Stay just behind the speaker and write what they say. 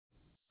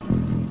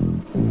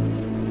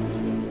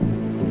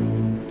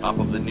Top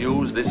of the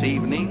news this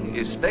evening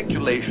is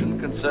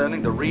speculation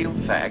concerning the real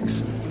facts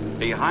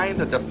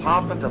behind the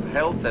Department of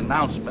Health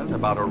announcement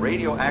about a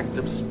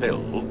radioactive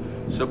spill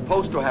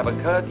supposed to have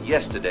occurred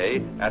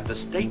yesterday at the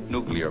state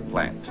nuclear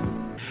plant.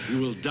 You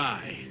will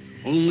die,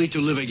 only to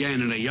live again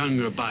in a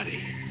younger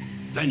body.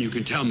 Then you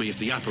can tell me if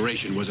the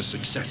operation was a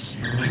success.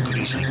 I could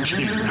easily kill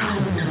you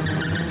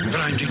now, but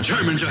I'm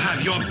determined to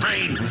have your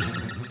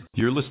brain.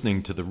 You're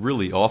listening to the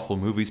Really Awful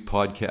Movies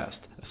Podcast,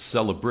 a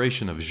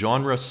celebration of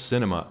genre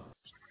cinema.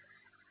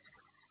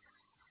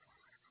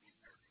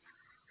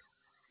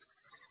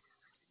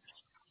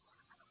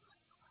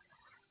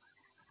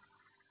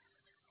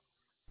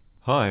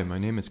 Hi, my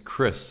name is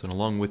Chris, and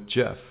along with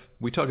Jeff,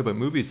 we talk about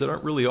movies that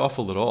aren't really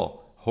awful at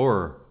all.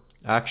 Horror,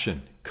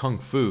 action,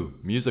 kung fu,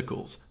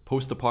 musicals,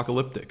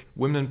 post-apocalyptic,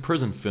 women in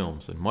prison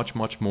films, and much,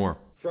 much more.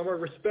 From our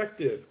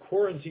respective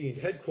quarantined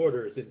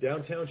headquarters in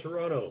downtown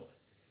Toronto,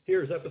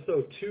 here's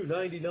episode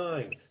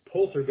 299,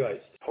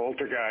 Poltergeist.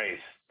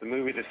 Poltergeist, the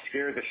movie that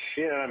scared the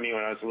shit out of me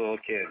when I was a little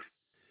kid.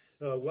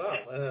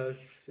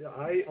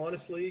 I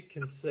honestly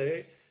can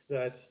say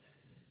that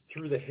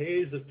through the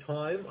haze of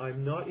time,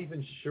 I'm not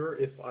even sure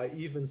if I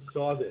even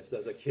saw this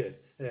as a kid.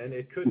 And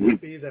it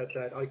could be that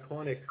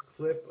iconic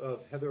clip of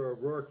Heather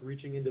O'Rourke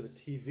reaching into the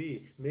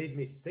TV made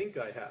me think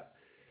I have.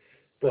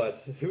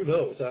 But who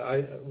knows?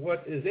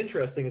 What is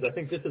interesting is I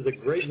think this is a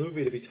great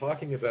movie to be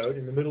talking about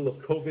in the middle of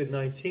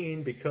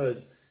COVID-19 because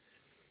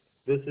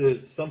this is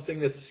something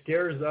that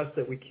scares us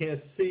that we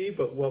can't see,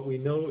 but what we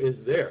know is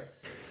there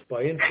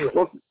by inference.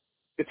 Well,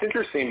 it's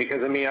interesting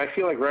because, I mean, I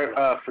feel like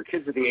for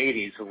kids of the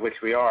 80s, of which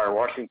we are,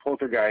 watching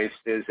Poltergeist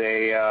is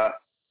a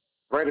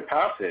rite of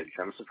passage.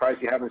 I'm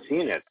surprised you haven't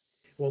seen it.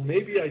 Well,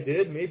 maybe I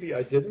did, maybe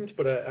I didn't,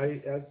 but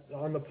I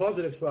on the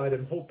positive side,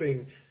 I'm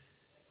hoping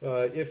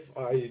if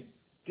I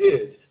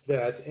did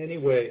that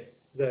anyway,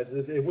 that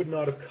it would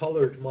not have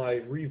colored my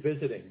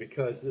revisiting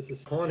because this is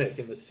iconic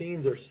and the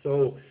scenes are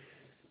so,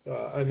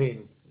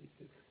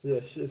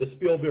 the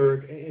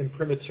Spielberg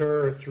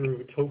imprimatur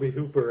through Tobe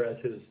Hooper as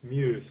his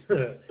muse.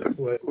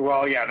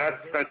 Well, yeah,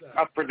 that's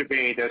up for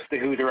debate as to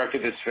who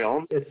directed this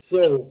film.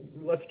 So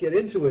let's get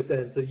into it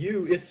then. So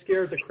it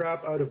scared the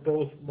crap out of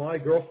both my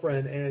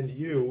girlfriend and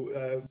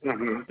you.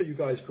 You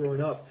guys growing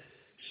up,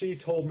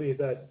 she told me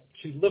that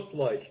she looked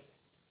like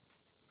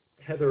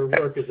Heather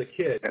O'Rourke as a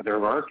kid. Heather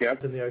O'Rourke,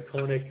 yep. And the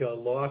iconic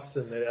locks,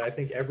 and I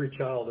think every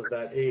child of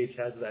that age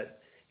has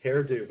that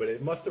hairdo, but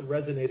it must have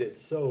resonated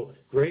so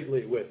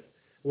greatly with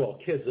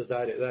kids at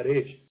that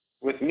age.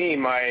 With me,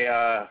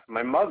 my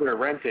mother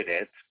rented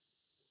it,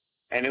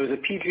 and it was a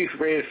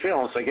PG-rated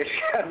film, so I guess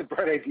she had the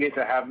bright idea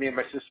to have me and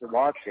my sister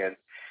watch it.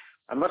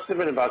 I must have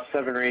been about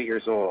 7 or 8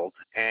 years old,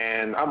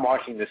 and I'm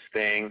watching this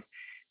thing,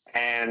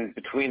 and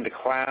between the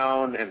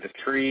clown and the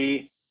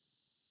tree,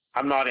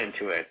 I'm not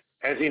into it.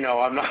 As you know,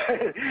 I'm not.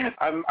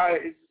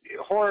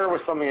 Horror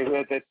was something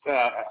that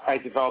I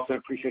developed an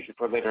appreciation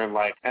for later in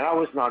life, and I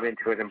was not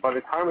into it. And by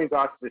the time we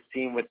got to the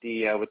scene with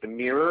the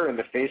mirror and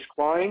the face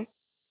clawing,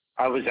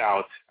 I was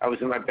out. I was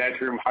in my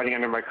bedroom hiding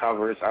under my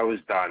covers. I was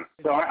done.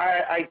 So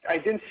I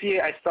didn't see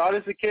it. I saw it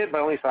as a kid, but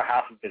I only saw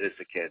half of it as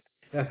a kid.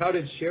 Now, how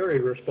did Sherry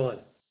respond?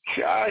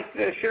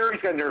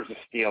 Sherry's got nerves of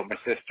steel. My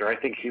sister. I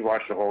think she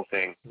watched the whole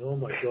thing. Oh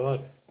my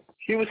God.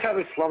 She was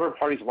having slumber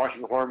parties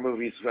watching horror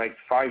movies like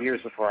 5 years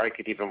before I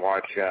could even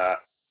watch a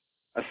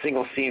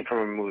single scene from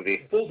a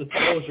movie. Full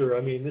disclosure,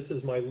 I mean, this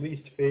is my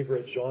least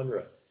favorite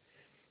genre.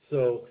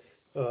 So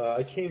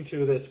I came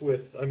to this with,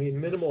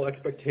 minimal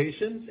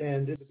expectations,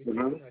 and in the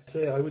beginning,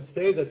 I would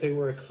say that they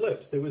were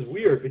eclipsed. It was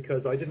weird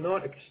because I did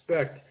not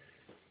expect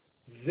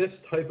this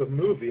type of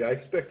movie. I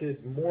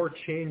expected more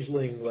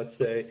Changeling, let's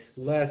say,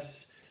 less.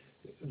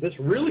 This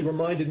really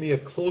reminded me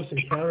of Close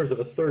Encounters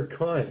of a Third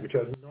Kind, which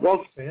I'm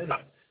not a fan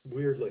of.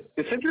 Weirdly.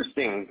 It's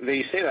interesting that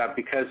you say that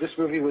because this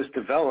movie was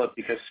developed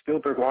because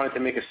Spielberg wanted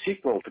to make a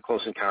sequel to Close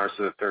Encounters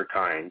of the Third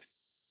Kind,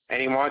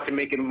 and he wanted to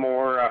make it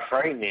more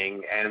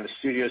frightening, and the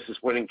studios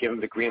just wouldn't give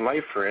him the green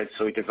light for it,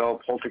 so he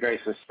developed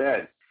Poltergeist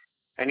instead.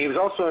 And he was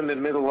also in the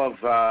middle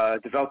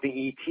of developing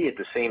E.T. at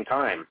the same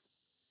time.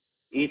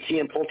 E.T.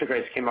 and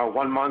Poltergeist came out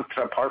 1 month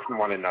apart from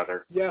one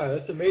another. Yeah,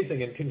 that's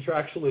amazing, and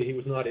contractually he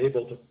was not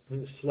able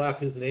to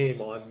slap his name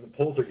on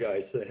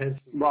Poltergeist, hence...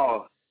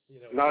 Well...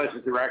 not as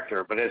a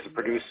director, but as a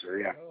producer,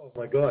 yeah. Oh,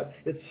 my God.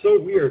 It's so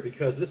weird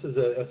because this is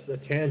a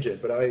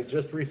tangent, but I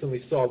just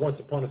recently saw Once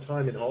Upon a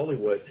Time in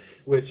Hollywood,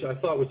 which I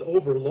thought was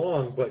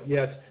overlong, but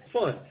yet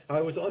fun.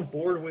 I was on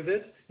board with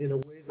it in a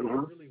way that it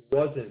really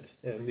wasn't,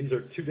 and these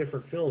are two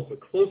different films, but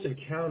Close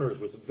Encounters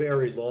was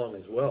very long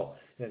as well,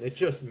 and it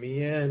just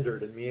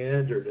meandered,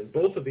 and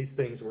both of these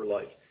things were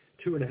like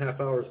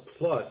 2.5 hours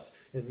plus,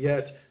 and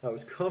yet I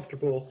was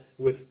comfortable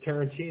with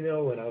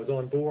Tarantino, and I was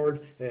on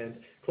board, and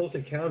Close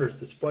Encounters,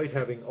 despite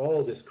having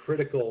all this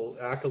critical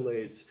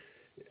accolades,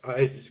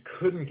 I just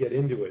couldn't get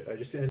into it.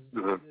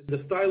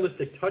 The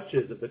stylistic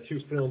touches of the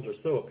two films are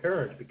so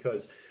apparent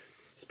because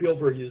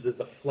Spielberg uses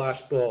the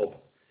flashbulb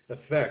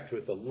effect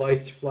with the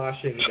lights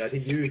flashing that he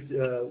used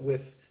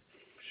with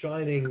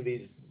shining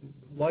these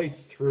lights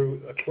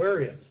through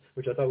aquariums,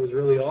 which I thought was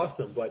really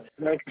awesome. But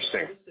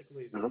interesting.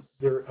 Realistically,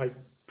 they're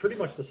pretty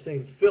much the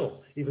same film,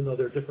 even though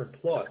they're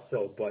different plots.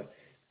 So, but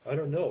I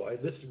don't know.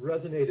 This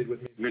resonated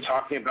with me. You're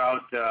talking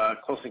about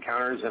Close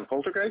Encounters and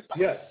Poltergeist?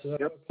 Yes.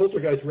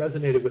 Poltergeist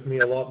resonated with me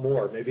a lot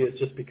more. Maybe it's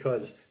just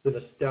because the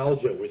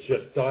nostalgia was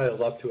just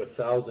dialed up to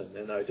 1,000,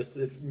 and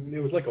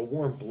it was like a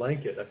warm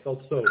blanket. I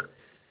felt so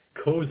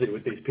cozy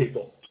with these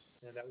people,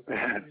 and that was the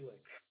feeling.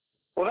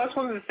 Well, that's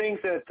one of the things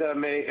that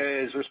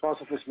is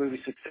responsible for this movie's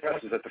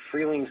success, is that the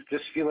Freelings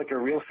just feel like a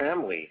real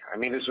family. I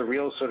mean, there's a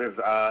real sort of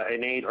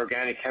innate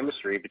organic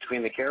chemistry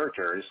between the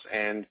characters,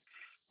 and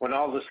when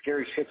all the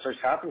scary shit starts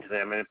happening to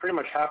them, and it pretty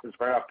much happens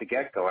right off the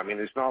get-go. I mean,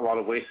 there's not a lot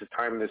of wasted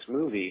time in this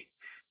movie.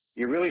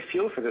 You really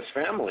feel for this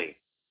family.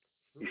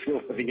 You feel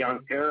for the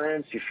young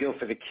parents. You feel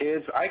for the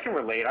kids. I can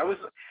relate.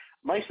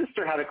 My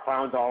sister had a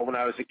clown doll when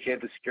I was a kid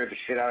that scared the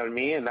shit out of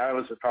me, and that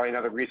was probably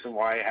another reason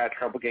why I had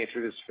trouble getting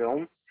through this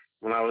film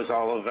when I was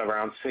all of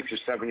around 6 or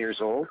 7 years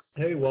old.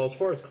 Hey, well, as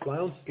far as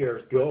clown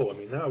scares go, I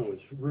mean, that was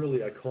really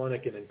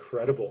iconic and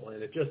incredible,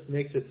 and it just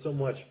makes it so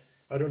much,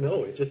 I don't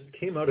know, it just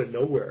came out of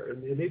nowhere.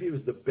 Maybe it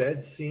was the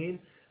bed scene,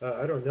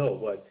 I don't know,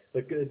 but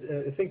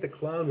I think the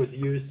clown was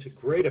used to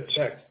great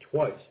effect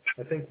twice.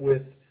 I think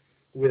with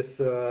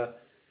the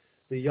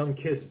young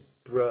kid's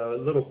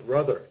little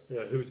brother,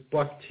 whose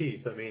buck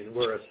teeth, I mean,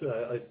 were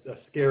a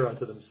scare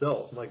unto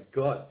themselves. My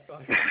God.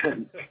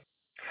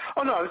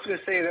 Oh, no, I was going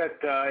to say that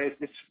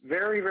it's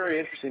very, very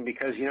interesting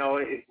because,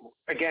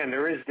 again,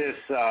 there is this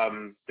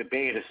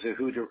debate as to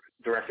who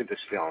directed this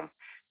film,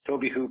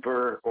 Tobe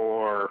Hooper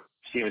or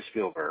Steven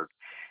Spielberg.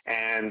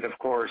 And, of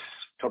course,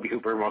 Tobe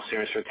Hooper, most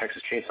famous for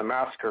Texas Chainsaw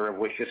Massacre, of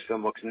which this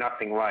film looks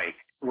nothing like,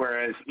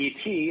 whereas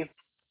E.T.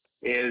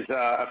 is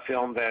a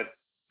film that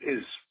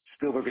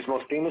Spielberg is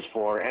most famous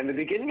for. And the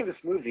beginning of this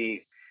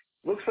movie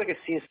looks like a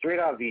scene straight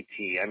out of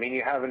E.T. I mean,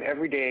 you have an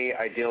everyday,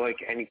 idyllic,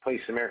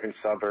 any-place American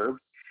suburb,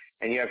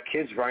 and you have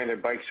kids riding their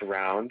bikes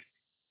around,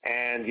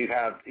 and you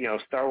have,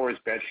 Star Wars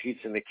bed sheets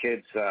in the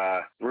kids'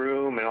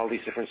 room and all these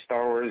different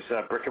Star Wars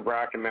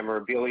bric-a-brac and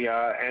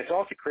memorabilia, and it's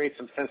all to create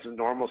some sense of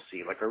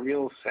normalcy, like a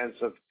real sense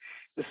of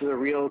this is a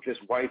real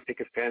just white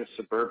picket fence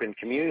suburban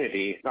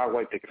community, not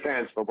white picket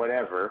fence, but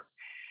whatever.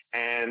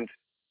 And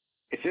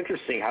it's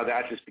interesting how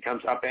that just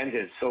becomes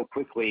upended so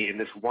quickly in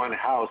this one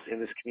house in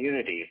this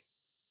community.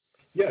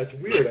 Yeah, it's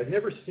weird. I've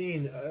never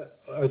seen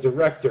a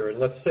director, and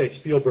let's say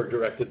Spielberg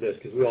directed this,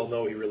 because we all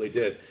know he really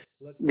did.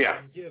 Let's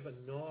give a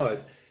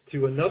nod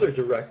to another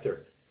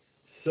director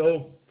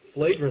so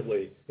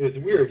flagrantly. It's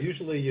weird.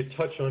 Usually you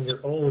touch on your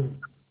own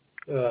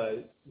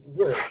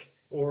work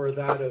or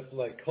that of,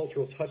 like,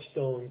 cultural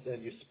touchstones,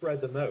 and you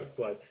spread them out.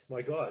 But,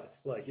 my God,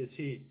 like, is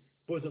he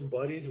bosom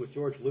buddies with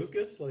George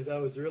Lucas? Like, that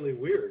was really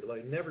weird.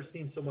 Like, never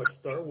seen so much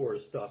Star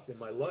Wars stuff in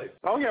my life.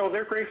 Oh, yeah, well,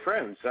 they're great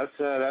friends. That's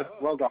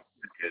well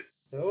documented.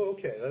 Oh,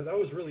 okay. That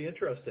was really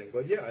interesting.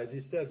 But yeah, as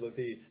you said, look,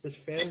 this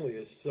family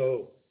is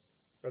so,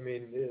 I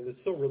mean,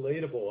 it's so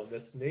relatable, and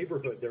this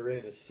neighborhood they're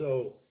in is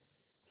so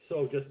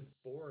just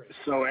boring.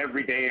 So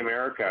everyday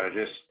America,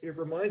 It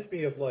reminds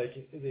me of, like,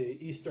 the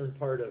eastern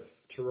part of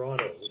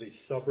Toronto, these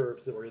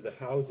suburbs where the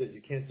houses,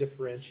 you can't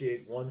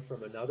differentiate one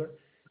from another.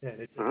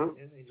 And it's and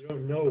you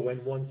don't know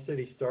when one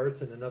city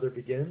starts and another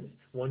begins,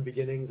 one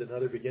beginning's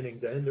another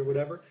beginning's end or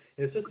whatever.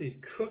 And it's just these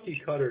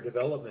cookie cutter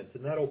developments,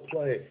 and that'll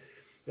play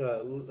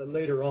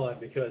later on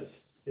because,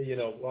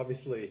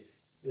 obviously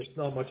it's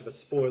not much of a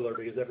spoiler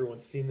because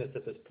everyone's seen this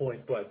at this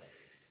point, but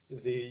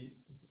the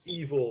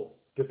evil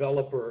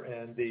developer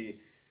and the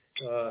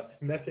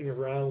messing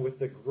around with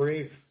the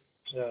grave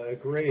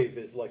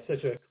is like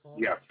such a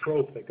common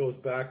trope that goes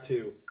back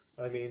to,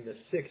 I mean, the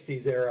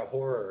 60s era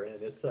horror,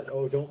 and it's like,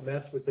 oh, don't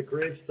mess with the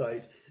grave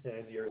site,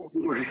 and you're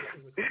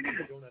messing with people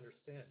you don't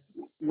understand.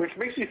 Which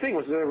makes you think,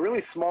 was it a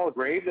really small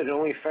grave that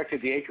only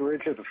affected the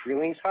acreage of the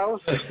Freelings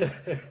house?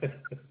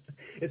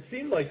 It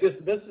seemed like this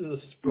is a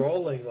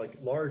sprawling, like,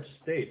 large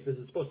state. This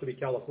is supposed to be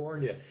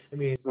California. I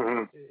mean,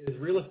 is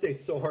real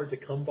estate so hard to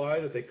come by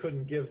that they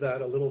couldn't give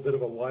that a little bit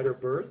of a wider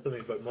berth? I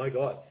mean, but my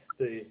God,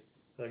 the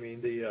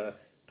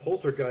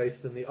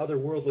Poltergeist and the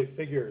otherworldly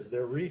figures,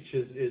 their reach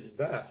is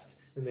vast.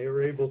 And they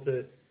were able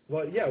to,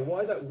 why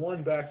that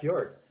one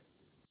backyard?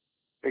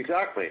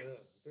 Exactly. Yeah,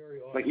 very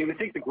odd. Like, you would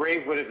think the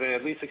grave would have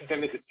at least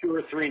extended to 2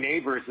 or 3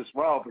 neighbors as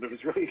well, but it was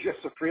really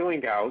just a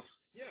Freeling house.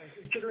 Yeah,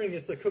 considering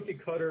it's a cookie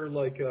cutter,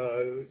 like,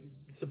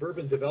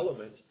 suburban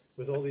development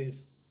with all these,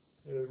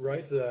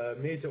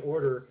 made to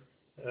order,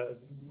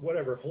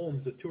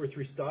 homes of 2 or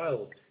 3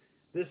 styles.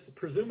 This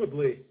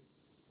presumably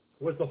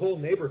was the whole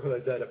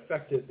neighborhood that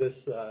affected this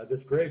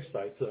grave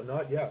site. So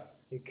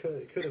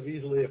it could have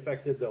easily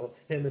affected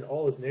him and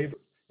all his neighbors.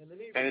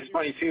 And it's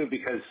funny, too,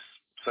 because...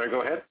 Sorry,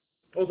 go ahead.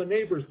 Oh, the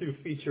neighbors do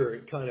feature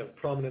kind of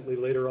prominently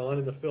later on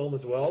in the film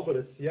as well, but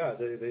it's,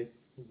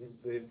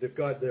 they've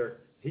got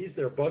he's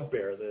their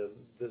bugbear, the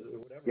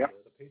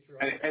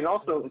patriarch. And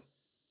also,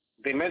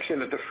 they mentioned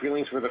that the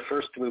Freelings were the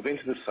first to move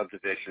into the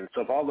subdivision,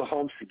 so of all the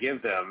homes to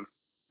give them,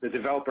 the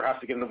developer has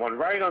to give them the one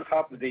right on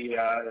top of the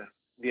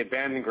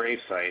abandoned grave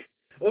site.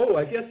 Oh,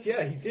 I guess,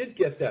 yeah, he did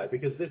get that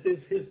because this is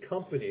his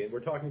company, and we're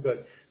talking about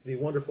the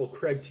wonderful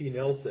Craig T.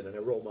 Nelson, and I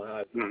roll my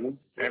eyes. Mm-hmm.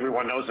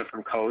 Everyone knows it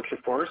from Coach,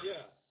 of course. Yeah.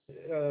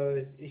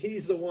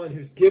 He's the one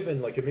who's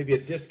given like maybe a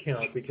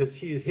discount because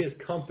he's his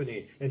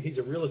company, and he's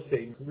a real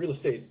estate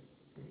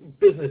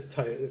business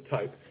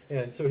type,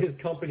 and so his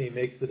company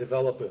makes the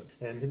development,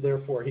 and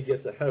therefore he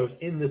gets a house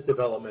in this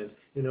development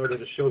in order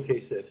to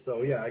showcase it.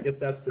 So yeah, I guess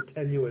that's the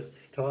tenuous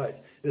ties.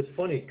 It's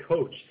funny,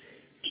 Coach.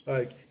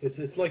 Like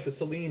it's like the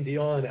Celine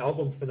Dion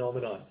album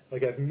phenomenon.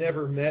 Like I've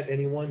never met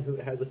anyone who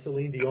has a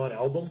Celine Dion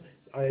album.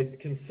 I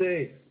can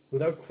say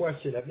without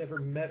question, I've never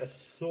met a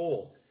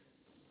soul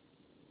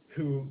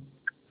who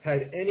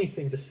had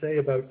anything to say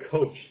about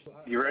Coach.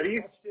 You ready?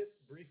 I watched it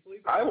briefly.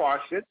 I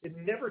watched it. It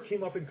never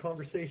came up in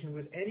conversation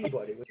with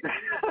anybody, with any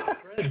of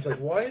my friends. Like,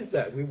 why is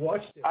that? We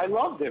watched it. I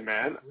loved it,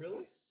 man.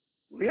 Really?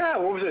 Yeah,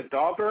 what was it?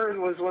 Dauber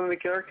was one of the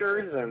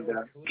characters, and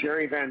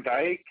Jerry Van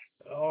Dyke.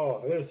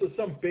 Oh, there's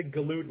some big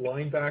galoot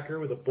linebacker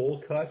with a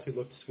bowl cut who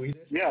looked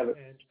Swedish. Yeah,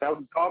 that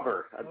was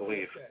Dauber, I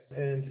believe.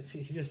 Okay. And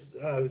he just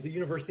was the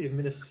University of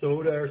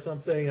Minnesota or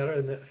something.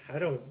 I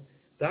don't.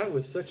 That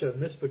was such a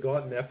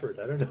misbegotten effort.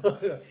 I don't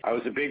know. I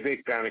was a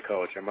big fan of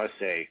Coach, I must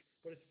say.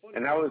 But it's funny.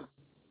 And that was.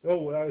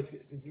 Oh, I was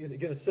going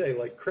to say,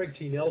 like Craig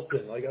T.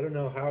 Nelson. Like I don't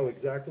know how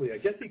exactly. I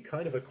guess he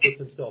kind of equipped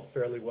himself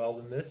fairly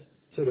well in this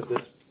sort of this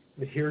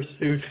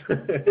hirsute,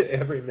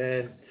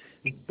 everyman,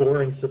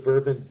 boring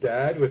suburban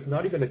dad with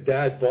not even a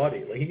dad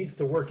body. Like he needs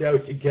to work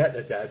out to get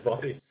a dad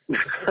body.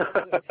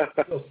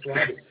 So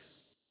flabby.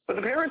 But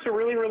the parents are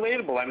really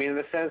relatable. I mean, in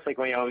the sense, like,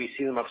 when you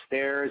see them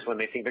upstairs when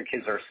they think their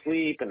kids are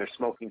asleep and they're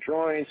smoking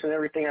joints and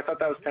everything. I thought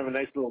that was kind of a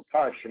nice little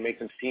touch to make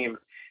them seem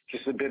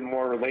just a bit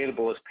more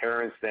relatable as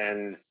parents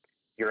than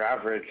your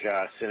average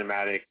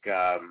cinematic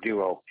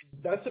duo.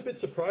 That's a bit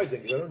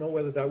surprising because I don't know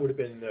whether that would have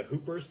been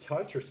Hooper's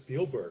touch or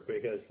Spielberg,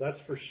 because that's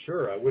for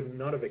sure. I would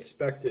not have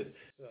expected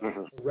a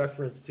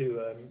reference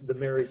to the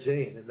Mary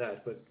Jane in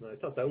that, but I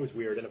thought that was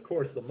weird. And of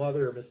course, the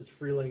mother, Mrs.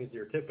 Freeling, is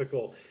your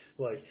typical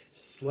like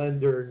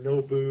slender,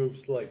 no boobs,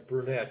 like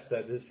brunette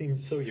that it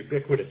seemed so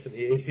ubiquitous in the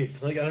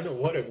 80s. Like I don't know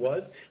what it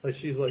was. Like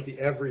she's like the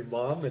every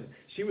mom, and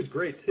she was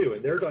great too.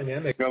 And their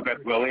dynamic.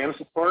 Beth Williams,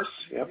 of course.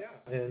 Yep.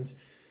 Yeah, and.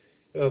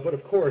 But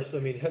of course, I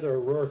mean, Heather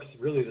O'Rourke's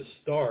really the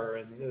star,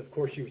 and of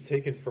course she was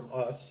taken from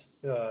us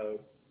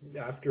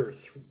after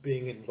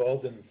being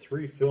involved in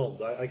 3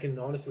 films. I can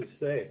honestly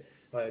say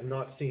I have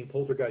not seen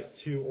Poltergeist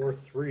 2 or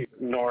 3.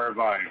 Nor have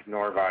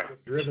I.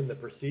 Driven the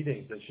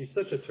proceedings, and she's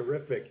such a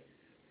terrific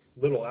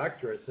little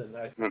actress, and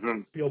I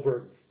think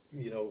Spielberg,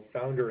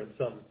 found her in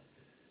some,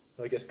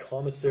 I guess,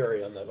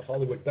 commissary on the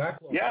Hollywood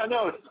backlog. Yeah,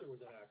 no.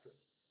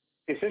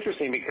 It's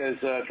interesting because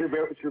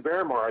Drew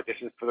Barrymore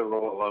auditioned for the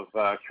role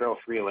of Carol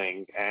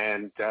Freeling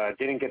and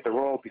didn't get the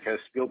role because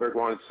Spielberg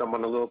wanted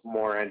someone a little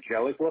more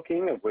angelic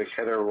looking, of which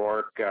Heather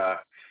O'Rourke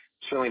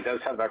certainly does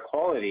have that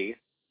quality.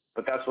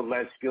 But that's what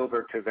led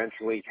Spielberg to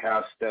eventually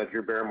cast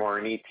Drew Barrymore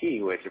in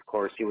E.T., which, of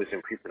course, he was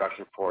in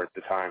pre-production for at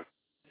the time.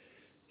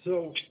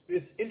 So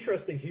it's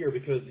interesting here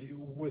because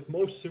with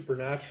most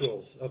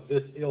supernaturals of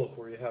this ilk,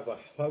 where you have a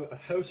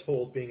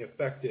household being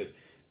affected,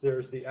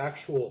 there's the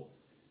actual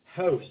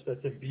house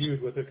that's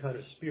imbued with a kind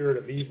of spirit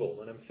of evil,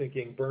 and I'm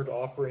thinking burnt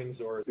offerings,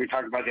 or you're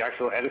talking about the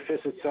actual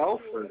edifice itself,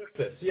 or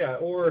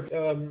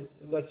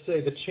let's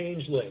say the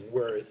Changeling,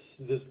 where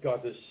it's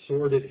got this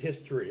sordid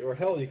history, or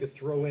hell, you could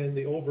throw in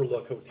the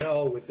Overlook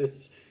Hotel with its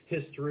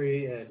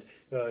history and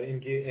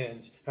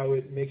how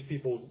it makes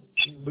people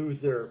lose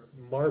their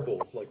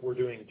marbles, like we're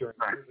doing during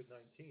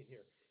COVID-19 here.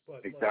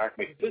 But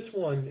exactly. Like, this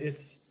one,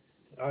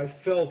 I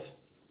felt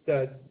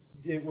that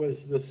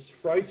the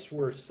frights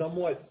were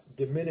somewhat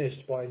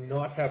diminished by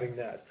not having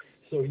that.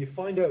 So you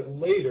find out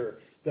later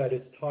that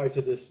it's tied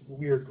to this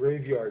weird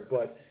graveyard,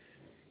 but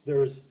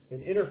there's an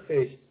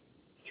interface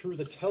through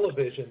the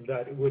television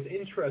that was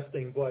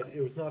interesting, but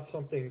it was not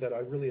something that I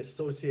really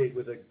associate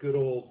with a good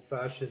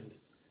old-fashioned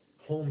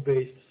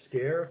home-based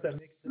scare, if that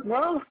makes sense.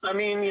 Well, I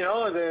mean,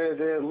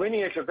 the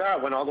lineage of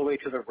that went all the way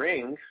to The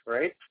Ring,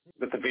 right?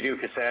 With the video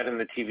cassette and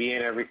the TV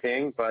and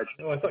everything, but...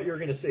 Oh, I thought you were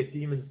going to say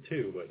Demons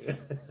 2,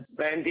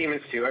 but... And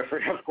Demons 2,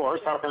 of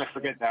course. How can I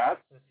forget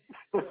that?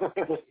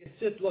 It's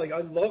just like,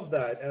 I love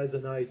that as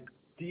an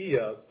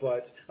idea,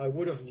 but I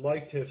would have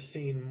liked to have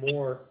seen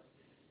more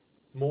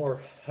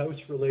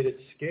house-related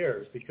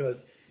scares, because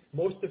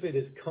most of it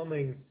is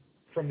coming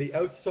from the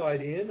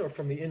outside in or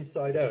from the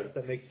inside out, if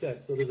that makes sense.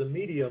 So there's a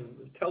medium,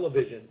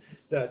 television,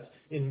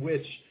 in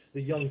which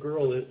the young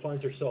girl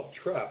finds herself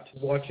trapped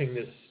watching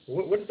this,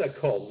 what is that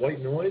called?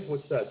 White noise?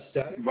 What's that?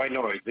 Static? White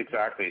noise,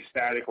 exactly.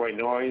 Static, white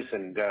noise,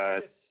 and...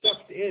 It's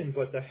sucked in,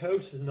 but the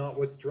house is not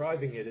what's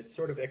driving it. It's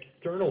sort of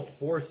external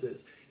forces,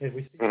 and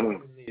we see that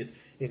in these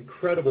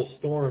incredible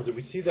storms, and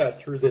we see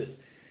that through this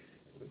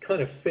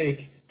kind of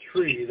fake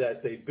tree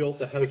that they built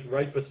the house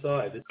right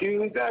beside.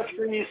 Dude, that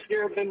tree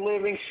scared the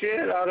living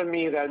shit out of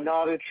me, that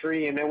knotted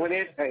tree. And then when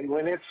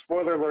it,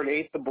 spoiler alert,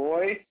 ate the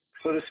boy,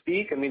 so to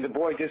speak, I mean, the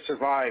boy did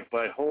survive,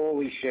 but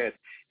holy shit,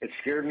 it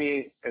scared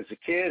me as a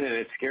kid, and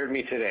it scared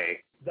me today.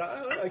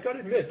 I got to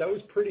admit, that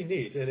was pretty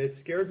neat, and it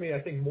scared me,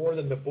 I think, more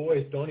than the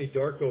boys' Donnie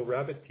Darko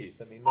rabbit teeth.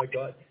 I mean, my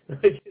God.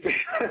 Right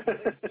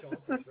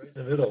in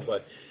the middle,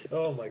 but,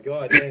 oh, my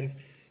God. And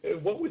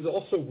what was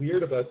also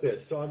weird about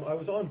this, so I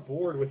was on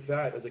board with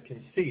that as a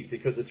conceit,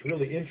 because it's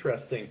really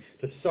interesting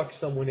to suck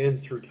someone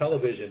in through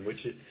television,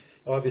 which is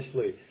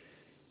obviously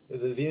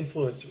the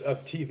influence of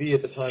TV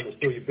at the time was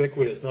so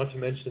ubiquitous, not to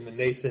mention the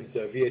nascent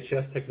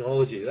VHS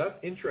technology. That's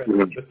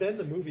interesting. But then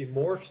the movie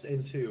morphs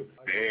into...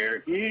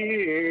 They're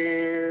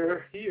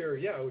here. Here,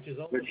 yeah, which is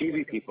almost the TV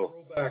like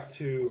people. a throwback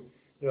to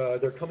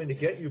They're Coming to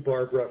Get You,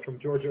 Barbara, from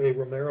George A.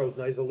 Romero's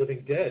Night of the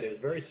Living Dead.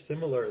 It's very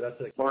similar. That's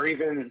a... Or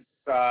even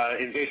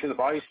Invasion of the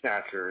Body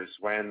Snatchers,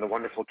 when the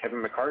wonderful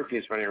Kevin McCarthy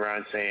is running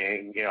around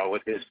saying,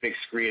 with his big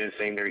screen and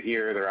saying they're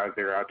here,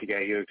 they're out to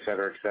get you, et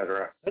cetera, et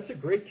cetera. That's a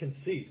great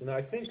conceit, and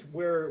I think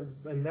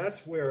that's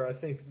where I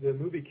think the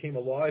movie came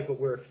alive, but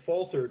where it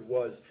faltered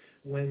was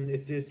when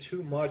it did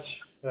too much,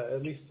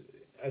 at least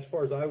as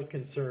far as I was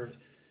concerned,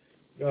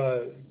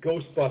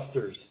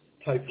 Ghostbusters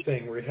type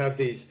thing, where you have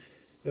these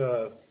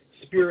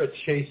spirit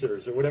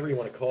chasers, or whatever you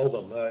want to call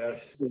them,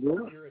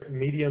 spirit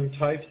medium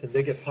types, and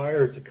they get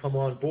hired to come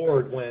on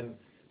board when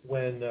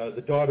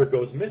the daughter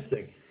goes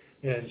missing,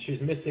 and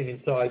she's missing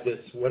inside this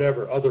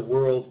whatever other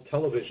world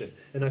television.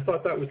 And I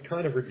thought that was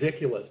kind of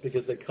ridiculous,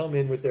 because they come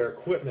in with their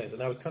equipment,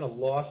 and I was kind of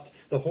lost.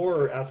 The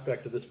horror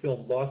aspect of this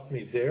film lost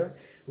me there,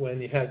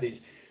 when you had these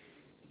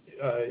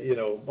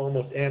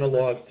almost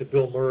analogs to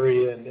Bill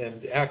Murray and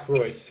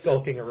Aykroyd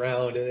skulking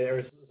around, and it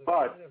was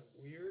kind of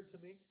weird to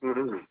me.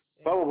 Mm-hmm.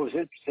 Well, what was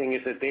interesting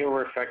is that they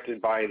were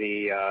affected by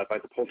the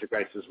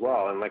poltergeist as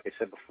well. And like I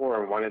said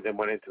before, one of them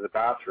went into the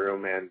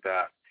bathroom, and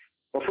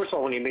first of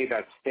all, when he made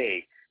that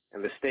steak,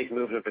 and the steak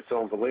moved of its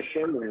own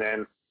volition, and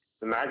then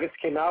the maggots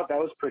came out, that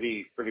was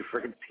pretty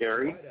freaking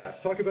scary.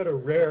 Talk about a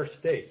rare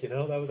steak, that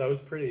was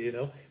pretty,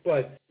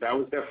 but that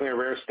was definitely a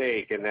rare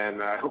steak. And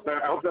then I hope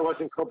that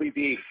wasn't Kobe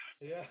beef.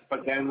 Yeah.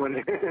 But then when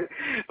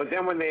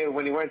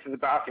he went to the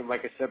bathroom,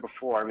 like I said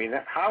before, I mean,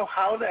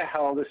 how the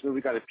hell this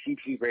movie got a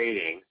PG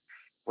rating?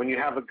 When you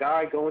have a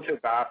guy go into a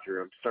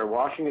bathroom, start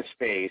washing his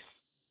face,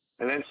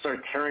 and then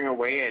start tearing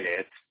away at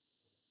it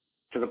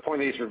to the point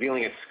that he's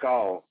revealing his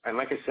skull. And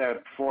like I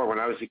said before, when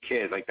I was a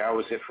kid, that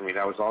was it for me.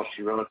 That was all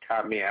she wrote,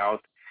 tapped me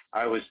out.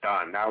 I was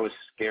done. That was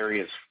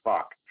scary as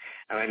fuck.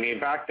 And I mean,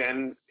 back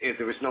then,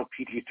 there was no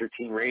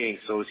PG-13 rating,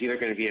 so it was either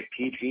going to be a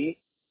PG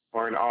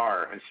or an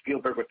R. And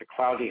Spielberg, with the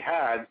clout he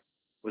had,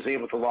 was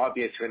able to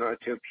lobby it to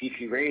a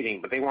PG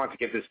rating, but they wanted to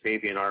give this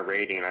baby an R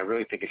rating, and I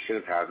really think it should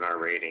have had an R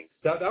rating.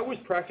 That was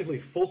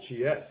practically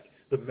Fulci-esque.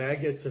 The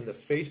maggots and the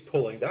face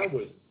pulling, that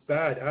was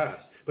badass.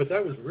 But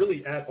that was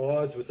really at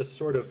odds with the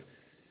sort of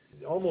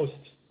almost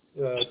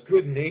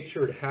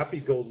good-natured,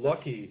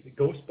 happy-go-lucky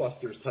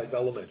Ghostbusters type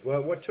element.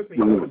 Well, what took me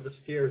out of the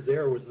scares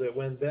there was that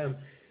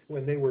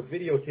when they were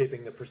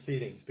videotaping the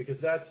proceedings, because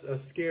that's a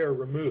scare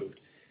removed.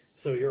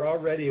 So you're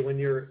already, when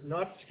you're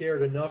not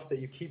scared enough that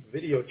you keep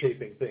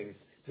videotaping things,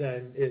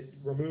 then it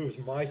removes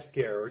my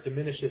scare, or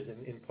diminishes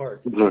in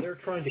part. So they're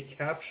trying to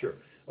capture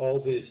all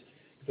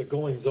the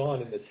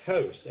goings-on in this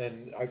house,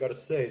 and I got to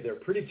say, they're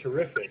pretty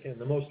terrific. And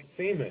the most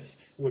famous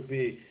would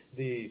be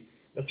the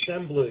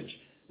assemblage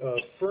of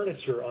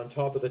furniture on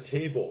top of the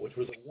table, which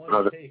was a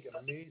one-take,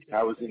 amazing.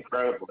 That was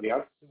incredible,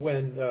 yep.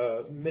 When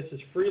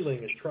Mrs.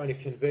 Freeling is trying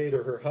to convey to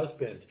her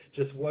husband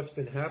just what's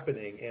been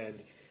happening, and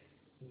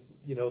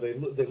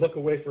they look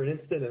away for an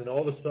instant, and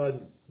all of a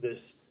sudden this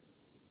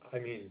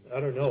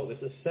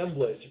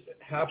assemblage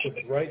happens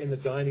right in the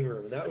dining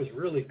room, and that was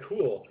really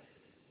cool.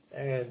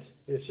 And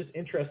it's just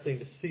interesting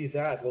to see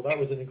that. Well, that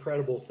was an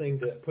incredible thing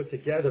to put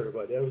together,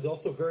 but it was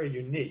also very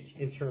unique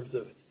in terms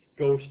of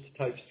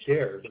ghost-type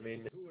scares. I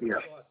mean, who would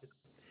have thought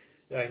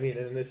that,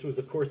 and this was,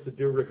 of course, the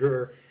de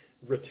rigueur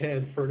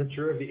rattan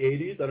furniture of the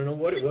 80s. I don't know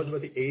what it was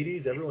about the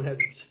 80s. Everyone had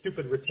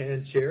stupid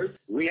rattan chairs.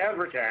 We had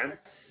rattan.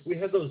 We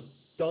had those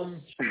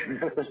dumb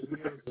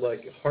chairs,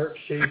 like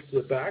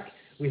heart-shaped back.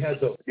 We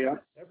had those. Yeah,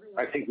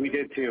 I think we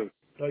did too.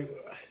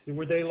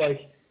 Were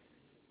they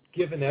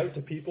given out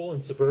to people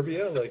in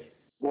suburbia?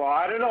 Well,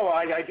 I don't know.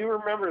 I do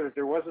remember that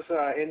there was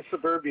in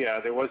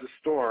suburbia, there was a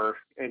store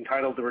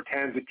entitled the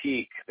Rattan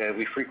Boutique that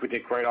we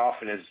frequented quite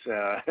often as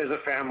a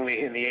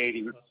family in the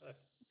 80s.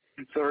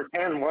 So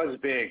rattan was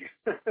big.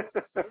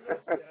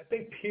 I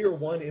think Pier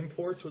 1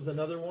 Imports was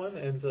another one,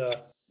 and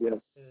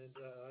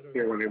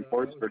Pier 1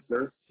 Imports for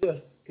sure.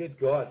 Just good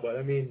God, but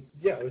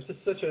it was just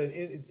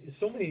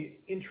so many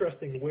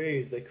interesting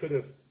ways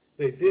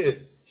they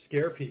did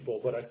scare people.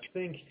 But I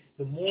think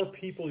the more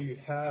people you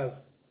have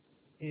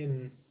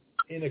in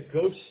a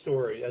ghost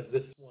story, as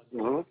this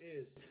one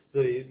is,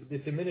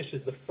 it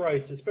diminishes the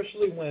fright,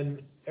 especially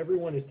when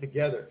everyone is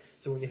together.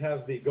 So when you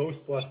have the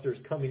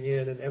Ghostbusters coming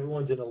in and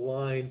everyone's in a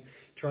line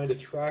trying to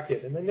track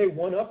it, and then they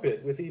one-up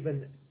it with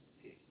even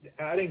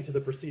adding to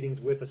the proceedings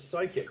with a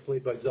psychic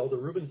played by Zelda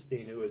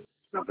Rubinstein, who is...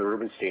 Zelda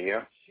Rubinstein,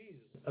 yeah. She's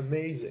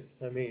amazing.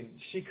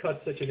 She cuts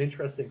such an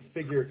interesting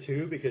figure,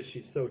 too, because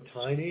she's so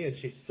tiny, and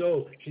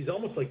she's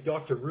almost like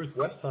Dr. Ruth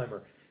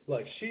Westheimer.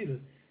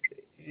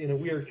 in a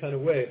weird kind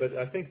of way, but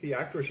I think the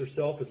actress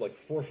herself is like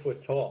 4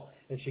 foot tall,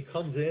 and she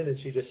comes in and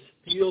she just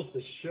steals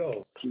the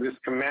show. She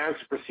just commands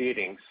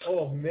proceedings.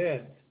 Oh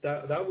man,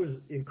 that was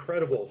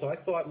incredible. So I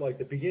thought like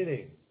the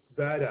beginning,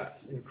 badass,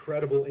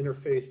 incredible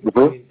interface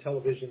between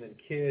television and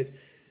kid,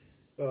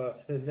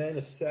 and then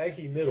a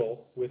saggy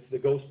middle with the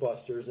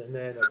Ghostbusters, and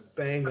then a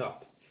bang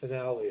up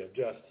finale of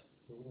just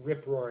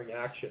rip roaring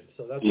action.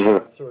 So that's how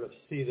I sort of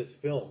see this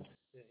film.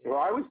 Well,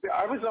 I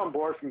was on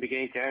board from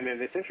beginning to end, and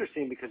it's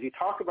interesting because you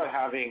talk about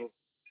having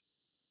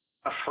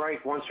a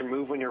fright once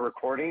removed when you're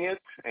recording it,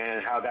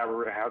 and how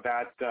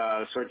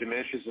that sort of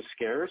diminishes the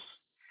scares.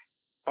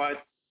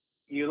 But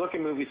you look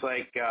at movies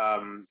like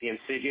the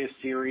Insidious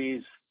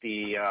series,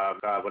 the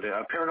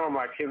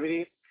Paranormal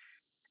Activity,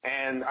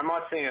 and I'm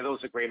not saying that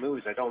those are great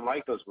movies. I don't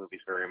like those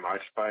movies very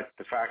much, but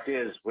the fact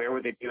is, where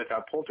would they be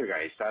without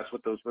Poltergeist? That's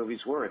what those movies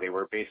were. They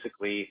were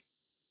basically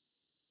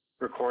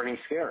recording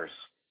scares.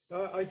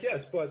 I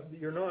guess, but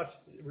you're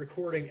not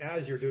recording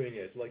as you're doing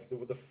it. Like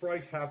the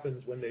fright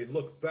happens when they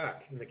look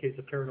back, in the case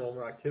of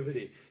Paranormal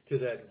Activity, to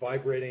that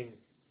vibrating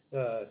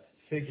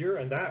figure,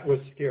 and that was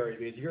scary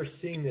because you're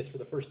seeing this for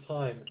the first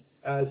time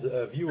as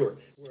a viewer.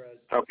 Whereas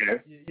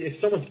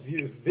if someone's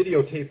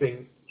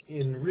videotaping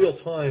in real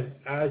time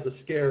as the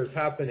scare is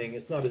happening,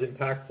 it's not as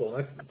impactful.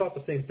 And I thought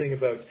the same thing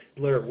about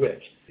Blair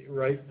Witch,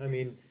 right? I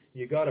mean,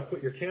 you got to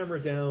put your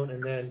camera down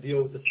and then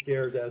deal with the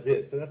scares as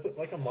is. So that's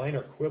like a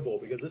minor quibble,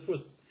 because this was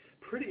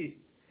pretty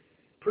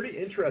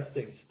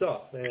interesting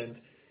stuff, and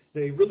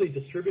they really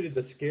distributed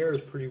the scares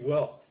pretty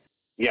well.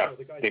 Yeah,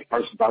 they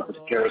parsed out the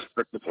scares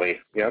perfectly.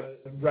 Yep.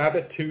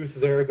 Rabbit Tooth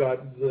there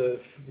got the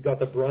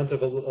brunt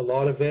of a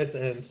lot of it,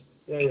 and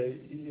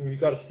you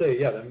got to say,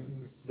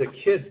 the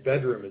kid's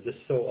bedroom is just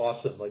so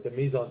awesome. Like the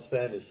mise en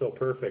scène is so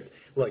perfect.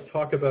 Like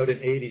talk about an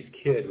 80s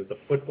kid with the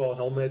football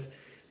helmet,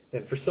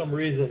 and for some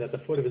reason at the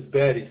foot of his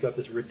bed he's got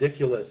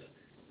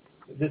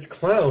this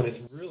clown is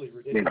really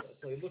ridiculous.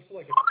 Like, it looks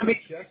like a quick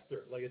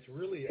jester. Like it's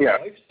really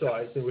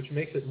life-size, which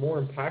makes it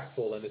more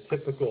impactful than a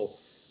typical,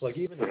 like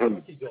even a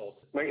Chucky doll.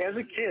 Like as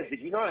a kid,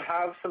 did you not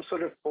have some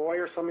sort of toy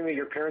or something that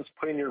your parents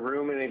put in your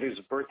room, and it was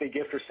a birthday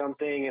gift or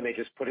something, and they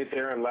just put it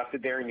there and left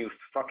it there, and you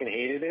fucking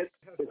hated it?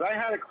 Because I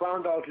had a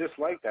clown doll just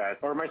like that,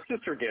 or my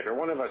sister did, or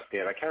one of us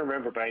did. I can't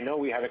remember, but I know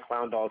we had a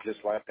clown doll just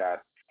like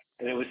that.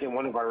 And it was in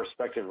one of our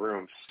respective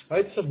rooms. I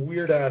had some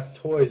weird-ass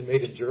toys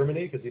made in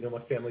Germany, because, my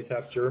family's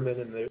half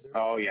German. And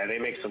oh, yeah, they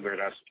make some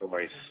weird-ass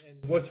toys.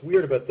 And what's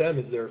weird about them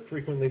is they're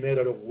frequently made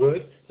out of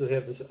wood, so they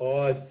have this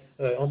odd,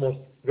 almost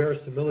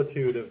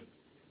verisimilitude of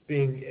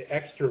being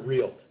extra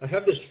real. I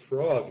have this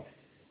frog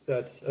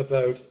that's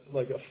about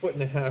like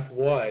 1.5 feet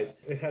wide.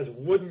 It has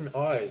wooden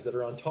eyes that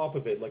are on top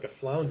of it, like a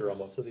flounder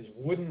almost. So these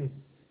wooden,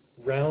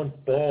 round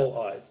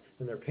ball eyes.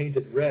 And they're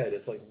painted red.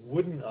 It's like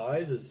wooden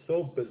eyes. It's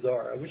so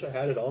bizarre. I wish I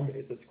had it on me.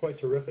 It's quite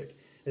terrific.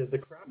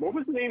 What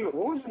was the name of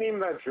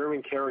that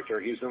German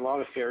character? He was in a lot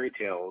of fairy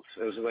tales.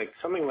 It was like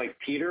something like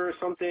Peter or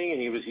something,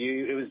 and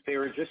they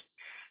were just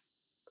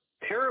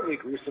terribly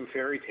gruesome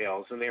fairy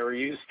tales, and they were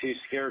used to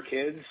scare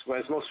kids,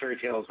 as most fairy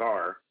tales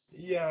are.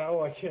 Yeah,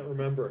 I can't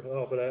remember.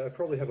 But I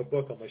probably have a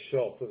book on my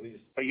shelf of these.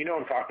 But you know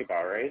what I'm talking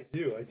about, right?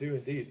 I do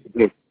indeed.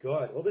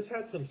 God, well, this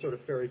had some sort of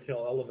fairy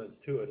tale elements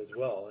to it as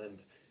well, and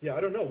yeah, I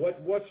don't know.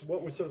 What was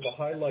sort of a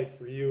highlight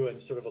for you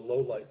and sort of a low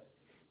light?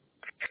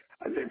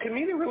 To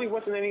me, there really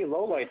wasn't any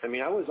lowlights. I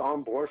mean, I was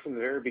on board from the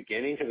very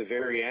beginning to the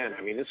very end.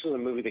 I mean, this was a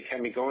movie that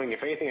kept me going.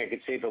 If anything, I could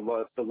say the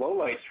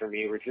lowlights for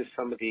me were just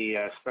some of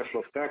the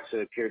special effects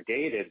that appeared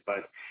dated,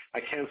 but I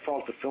can't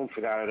fault the film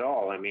for that at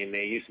all. I mean,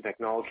 they used the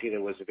technology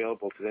that was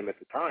available to them at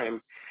the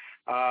time.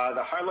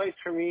 The highlights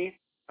for me,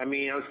 I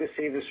mean, I was going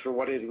to say this for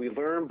what did we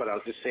learn, but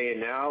I'll just say it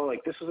now.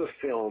 Like, this is a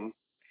film.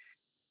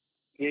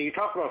 You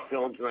talk about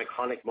films and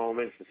iconic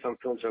moments, and some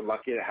films are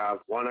lucky to have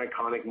one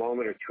iconic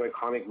moment or two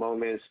iconic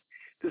moments.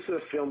 This is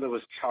a film that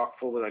was chock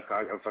full of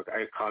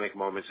iconic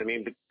moments. I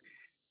mean,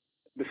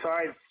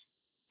 besides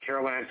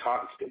Carol Ann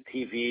talking to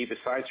TV,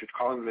 besides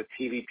calling them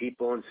the TV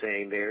people and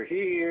saying they're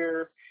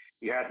here,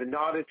 you had the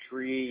knotted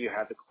tree, you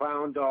had the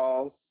clown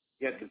doll,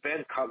 you had the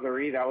bent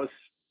cutlery. That was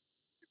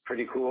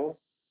pretty cool.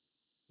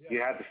 Yeah.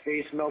 You had the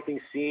face melting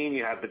scene.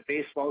 You had the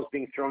baseballs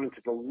being thrown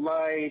into the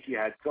light. You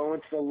had go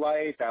into the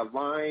light, that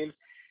line.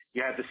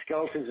 You had the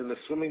skeletons in the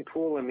swimming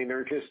pool. I mean,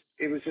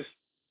 it was just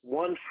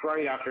one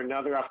fright after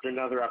another after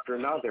another after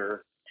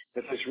another.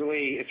 It's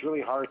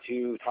really hard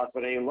to talk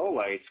about any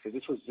lowlights, because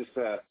this was just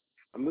a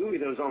movie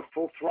that was on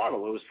full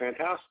throttle. It was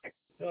fantastic.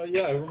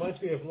 Yeah, it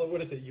reminds me of,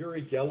 what is it,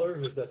 Uri Geller,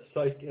 who's that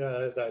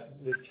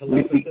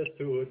telepathist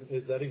who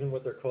is that even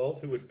what they're called,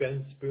 who would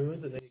bend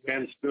spoons, and then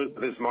bend spoons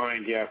with his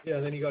mind, yeah. Yeah,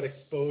 and then he got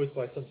exposed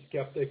by some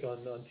skeptic on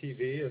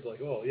TV. It was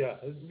like, oh yeah.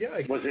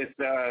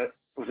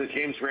 Was it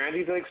James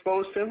Randi that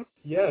exposed him?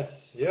 Yes,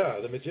 yeah,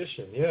 the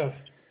magician, yeah.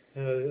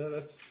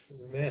 That's,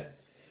 man.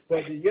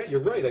 But yeah,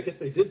 you're right. I guess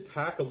they did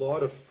pack a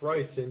lot of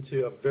frights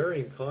of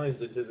varying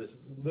kinds into this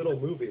little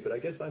movie, but I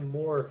guess I'm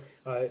more,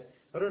 I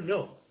don't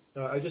know.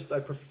 I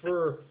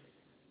prefer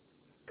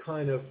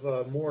kind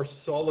of more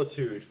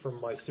solitude from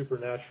my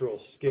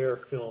supernatural scare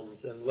films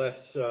and less,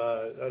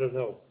 I don't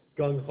know,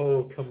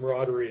 gung-ho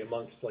camaraderie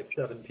amongst like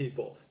 7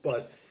 people.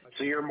 But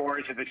so you're more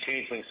into the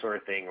Changeling sort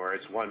of thing, where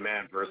it's one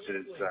man versus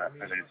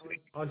an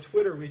entity. On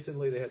Twitter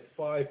recently, they had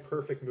 5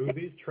 perfect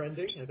movies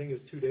trending. I think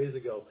it was 2 days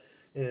ago.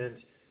 And,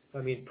 I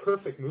mean,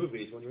 perfect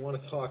movies, when you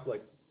want to talk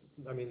like,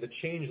 I mean, The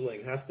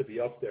Changeling has to be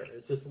up there.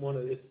 It's just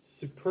it's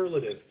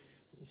superlative,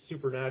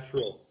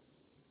 supernatural.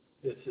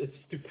 It's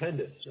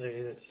stupendous. I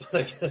mean, it's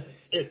like,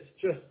 it's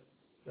just,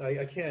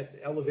 I can't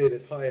elevate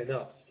it high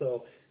enough.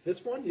 So this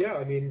one, yeah,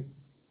 I mean,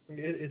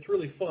 it's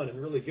really fun and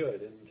really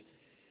good. And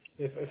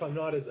if I'm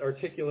not as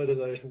articulate as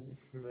I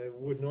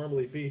would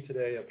normally be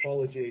today,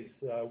 apologies.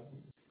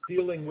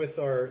 Dealing with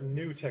our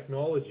new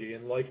technology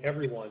and like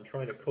everyone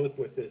trying to cope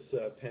with this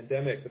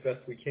pandemic the best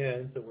we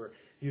can. So we're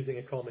using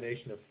a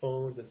combination of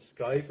phones and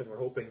Skype, and we're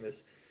hoping this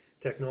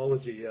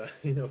technology,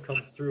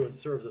 comes through and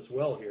serves us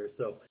well here.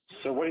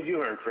 So what did you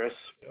learn, Chris?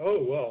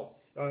 Oh, well,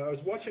 I was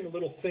watching a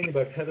little thing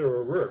about Heather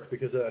O'Rourke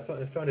because I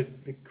found it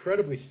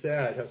incredibly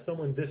sad how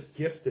someone this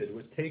gifted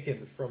was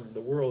taken from the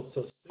world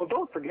so soon. Well,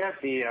 don't forget,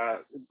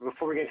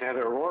 before we get to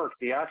Heather O'Rourke,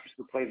 the actress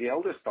who played the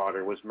eldest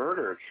daughter was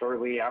murdered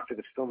shortly after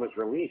this film was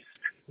released.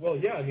 Well,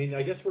 yeah, I mean,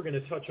 I guess we're going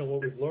to touch on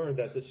what we've learned,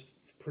 that this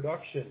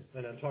production,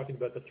 and I'm talking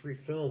about the 3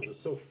 films, is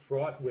so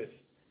fraught with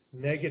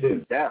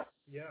negative,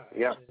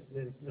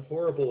 and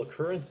horrible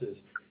occurrences,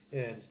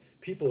 and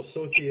people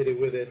associated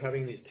with it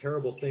having these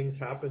terrible things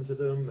happen to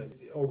them. And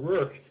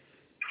O'Rourke,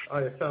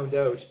 I found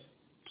out,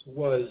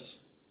 was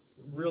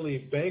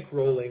really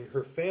bankrolling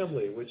her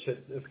family, which had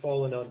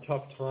fallen on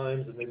tough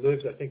times, and they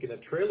lived, I think, in a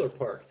trailer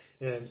park.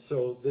 And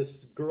so this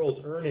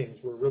girl's earnings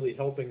were really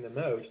helping them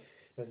out.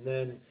 And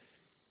then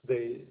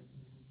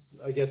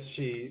I guess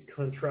she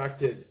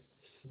contracted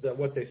that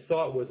what they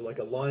thought was like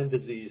a Lyme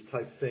disease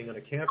type thing on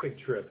a camping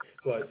trip,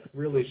 but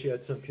really she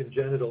had some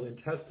congenital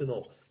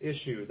intestinal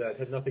issue that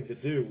had nothing to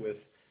do with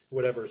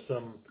whatever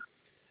some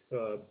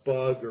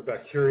bug or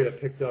bacteria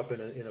picked up in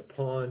a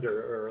pond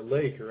or a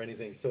lake or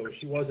anything. So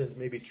she wasn't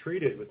maybe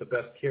treated with the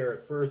best care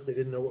at first. They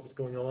didn't know what was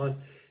going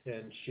on,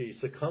 and she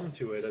succumbed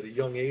to it at a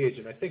young age.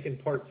 And I think in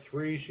part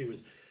 3 she was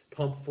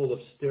pumped full of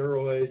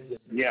steroids.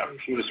 Yeah,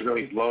 she was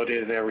really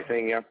bloated and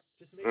everything, yeah.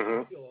 Just made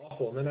me feel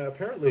awful. And then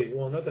apparently,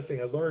 another thing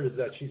I learned is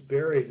that she's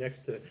buried next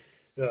to,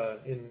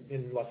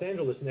 in Los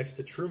Angeles, next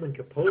to Truman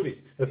Capote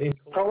of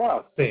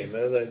fame,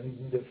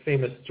 the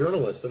famous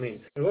journalist. I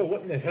mean,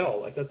 what in the hell?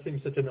 Like, that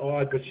seems such an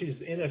odd, but she's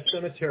in a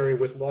cemetery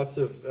with lots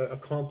of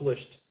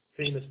accomplished,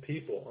 famous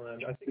people.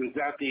 And I think, is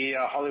that the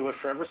Hollywood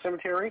Forever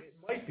Cemetery? It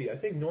might be. I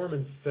think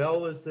Norman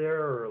Fell is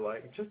there, or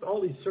like just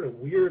all these sort of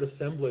weird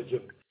assemblage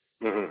of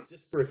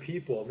disparate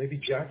people. Maybe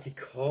Jackie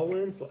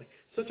Collins, like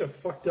such a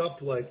fucked up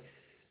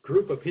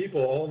group of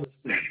people all in this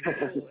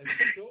and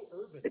so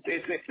urban.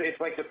 It's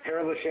like the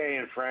Père Lachaise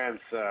in France.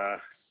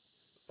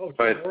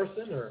 Jim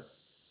Morrison, or?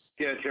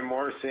 Yeah, Jim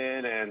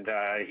Morrison and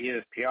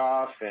Edith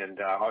Piaf and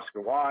Oscar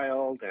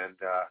Wilde and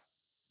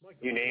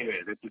you name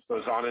it. It just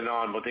goes on and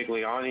on.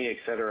 Modigliani, et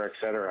cetera, et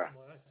cetera.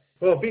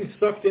 Well, being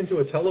sucked into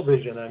a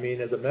television, I mean,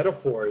 as a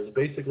metaphor, is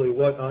basically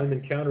what I'm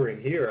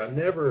encountering here. I've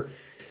never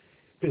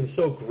been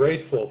so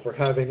grateful for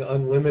having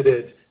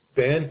unlimited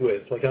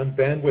bandwidth. Like, I'm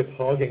bandwidth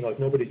hogging like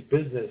nobody's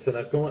business, and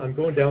I'm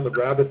going down the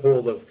rabbit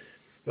hole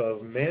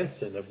of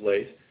Manson of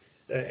late,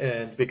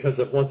 and because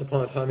of Once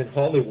Upon a Time in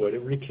Hollywood,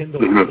 it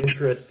rekindled my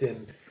interest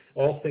in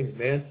all things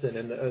Manson,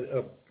 and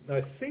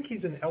I think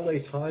he's an LA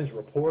Times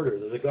reporter.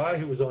 There's a guy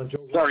who was on Joe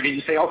Rogan. Sorry, did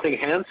you say all things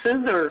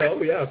Hanson? Or?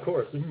 Oh, yeah, of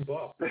course.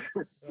 Bop.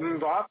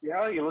 Bop,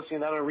 yeah, you're listening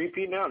to that on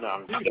repeat now? No,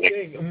 I'm not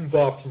saying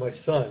bop to my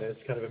son. It's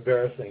kind of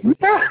embarrassing. He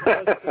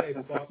does say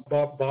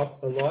bop,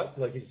 bop a lot,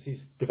 like he's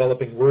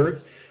developing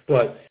words.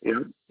 But,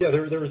 there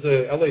was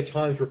a LA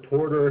Times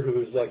reporter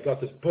who's got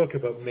this book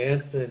about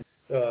Manson.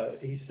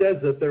 He says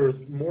that there was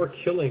more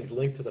killings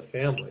linked to the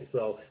family.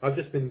 So I've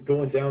just been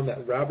going down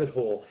that rabbit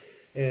hole.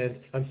 And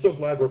I'm so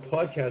glad we're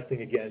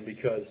podcasting again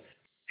because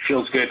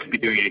feels good to be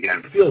doing it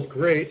again. It feels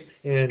great.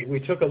 And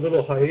we took a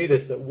little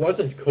hiatus that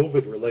wasn't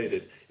COVID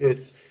related. It's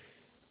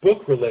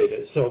book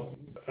related. So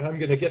I'm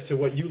going to get to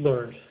what you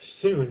learned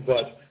soon.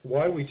 But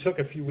why we took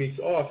a few weeks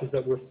off is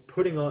that we're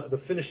putting on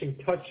the finishing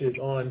touches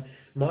on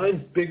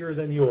Mine's Bigger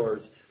Than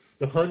Yours,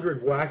 the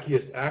 100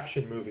 Wackiest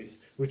Action Movies,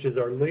 which is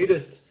our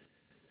latest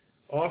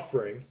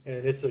offering.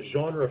 And it's a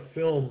genre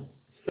film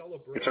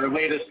celebration. It's our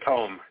latest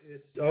tome.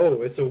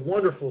 It's a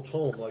wonderful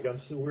tome.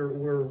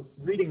 We're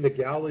reading The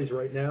Galleys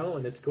right now,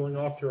 and it's going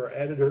off to our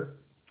editor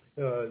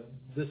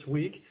this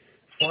week,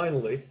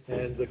 finally.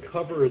 And the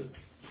cover is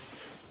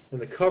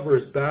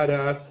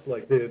badass.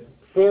 Like the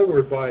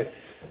forward by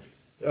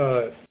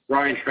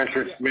Ryan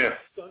Spencer Smith,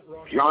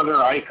 genre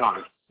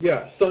icon.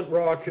 Yeah, Stunt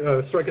Rock,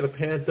 Strike of the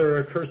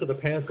Panther, Curse of the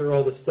Panther,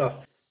 all this stuff.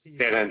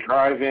 Dead End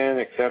Drive-In,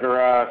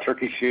 etc.,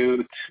 Turkey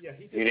Shoot,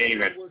 you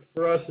name it.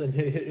 For us, and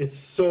it's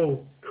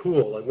so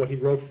cool, what he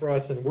wrote for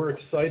us, and we're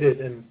excited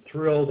and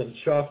thrilled and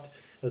chuffed,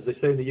 as they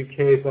say in the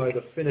UK, by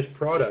the finished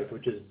product,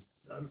 which is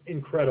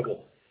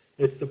incredible.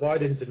 It's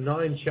divided into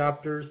 9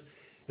 chapters,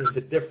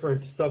 into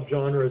different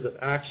subgenres of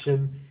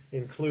action,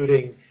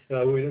 including,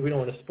 we don't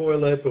want to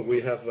spoil it, but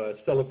we have a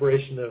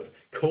celebration of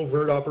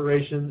covert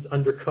operations,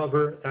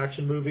 undercover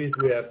action movies.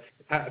 We have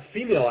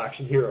female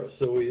action heroes,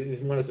 so we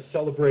wanted to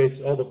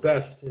celebrate all the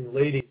best in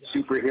ladies.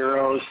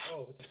 Superheroes.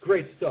 Oh, it's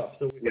great stuff.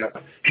 So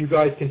you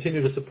guys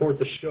continue to support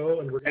the show,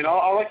 and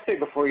all I say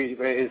before you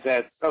is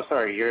that, I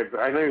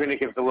know you're going to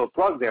give the little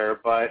plug there,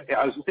 but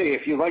I was going to say,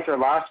 if you liked our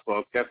last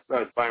book, Death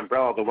by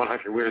Umbrella, the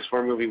 100 Weirdest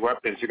Horror Movie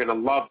Weapons, you're going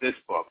to love this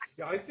book.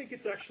 Yeah, I think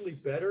it's actually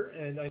better,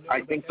 and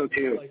I think so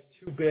too. Like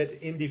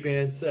 2-bit indie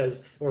band says,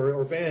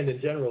 or band in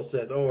general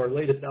says, our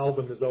latest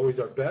album is always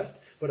our best,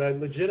 but I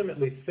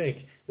legitimately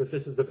think that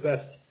this is the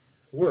best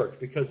work,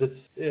 because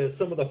it's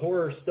some of the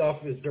horror stuff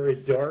is very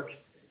dark,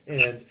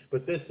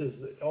 but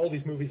all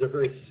these movies are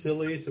very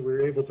silly, so we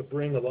were able to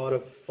bring a lot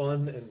of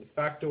fun and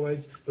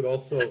factoids, but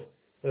also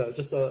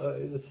just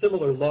a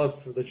similar love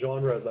for the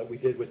genre that we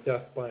did with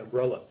Death by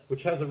Umbrella,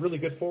 which has a really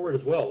good forward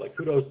as well. Like,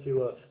 kudos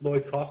to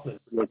Lloyd Kaufman.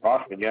 Lloyd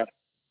Kaufman, yeah.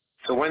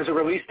 So when's the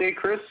release date,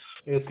 Chris?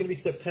 It's going to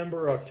be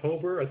September,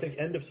 October, I think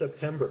end of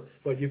September,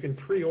 but you can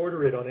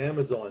pre-order it on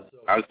Amazon. So.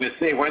 I was going to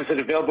say, when's it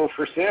available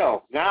for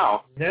sale?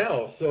 Now.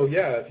 So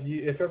yeah,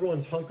 if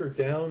everyone's hunkered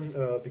down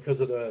because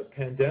of the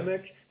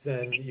pandemic,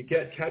 then you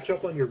catch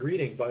up on your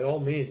reading by all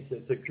means.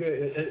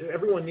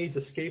 Everyone needs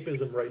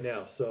escapism right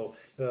now, so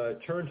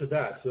turn to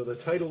that. So the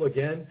title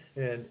again,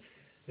 and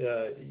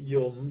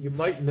you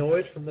might know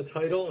it from the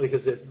title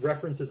because it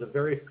references a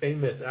very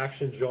famous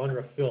action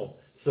genre film.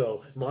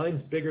 So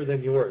mine's bigger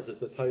than yours is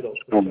the title.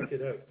 So check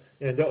it out.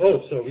 And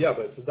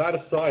but that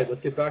aside,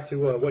 let's get back to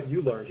what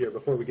you learned here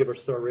before we give our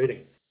star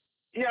rating.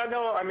 Yeah,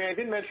 no, I mean, I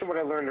did mention what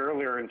I learned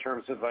earlier in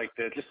terms of like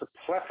just a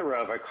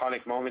plethora of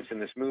iconic moments in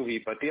this movie.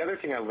 But the other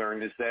thing I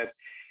learned is that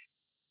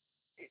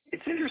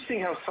it's interesting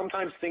how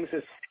sometimes things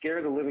that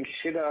scare the living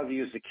shit out of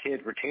you as a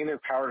kid retain their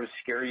power to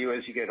scare you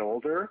as you get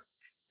older.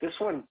 This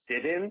one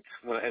didn't.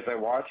 As I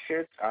watched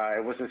it, I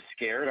wasn't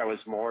scared. I was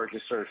more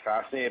just sort of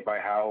fascinated by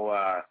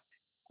how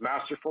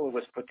masterful it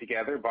was put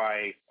together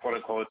by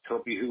quote-unquote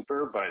Tobe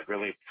Hooper, but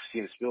really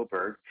Steven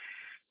Spielberg.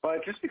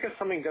 But just because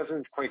something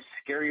doesn't quite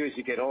scare you as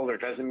you get older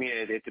doesn't mean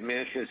it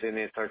diminishes in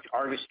its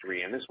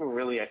artistry. And this one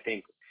really, I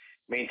think,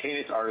 maintained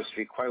its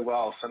artistry quite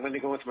well. So I'm going to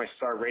go into my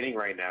star rating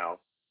right now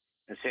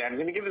and say I'm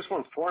going to give this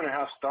one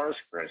 4.5 stars,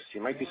 Chris.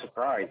 You might be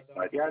surprised.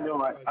 But yeah, no,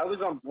 I was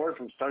on board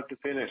from start to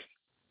finish.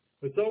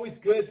 It's always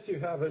good to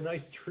have a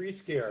nice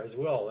tree scare as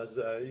well, as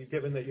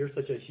given that you're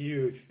such a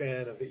huge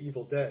fan of The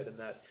Evil Dead, and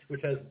which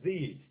has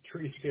the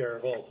tree scare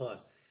of all time,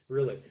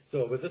 really.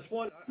 So, but this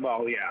one,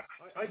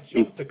 I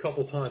jumped a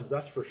couple times,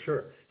 that's for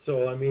sure.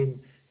 So, I mean,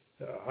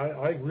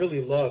 I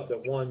really love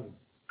that one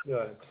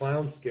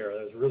clown scare.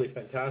 That was really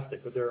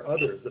fantastic. But there are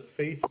others. The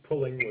face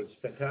pulling was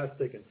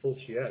fantastic and full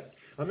chest.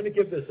 I'm going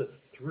to give this a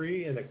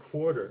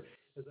 3.25.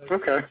 I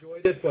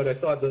enjoyed it, but I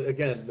thought that,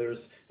 again, there's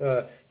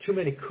too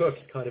many cooks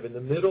kind of in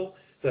the middle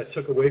that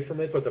took away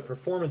from it, but the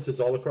performances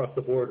all across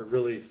the board are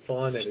really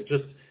fun, and it's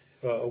just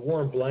a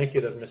warm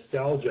blanket of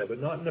nostalgia, but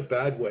not in a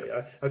bad way.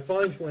 I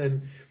find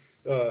when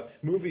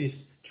movies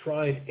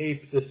try and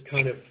ape this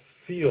kind of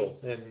feel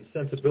and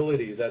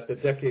sensibility that the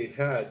decade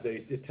had,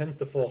 it tends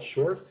to fall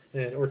short,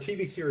 or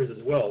TV series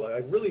as well. I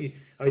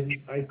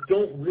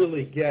don't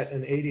really get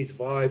an 80s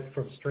vibe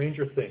from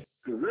Stranger Things.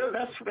 Really,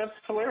 that's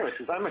hilarious,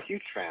 because I'm a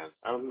huge fan.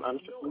 I'm a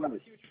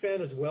huge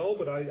fan as well,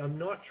 but I'm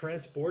not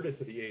transported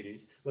to the 80s.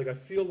 Like, I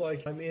feel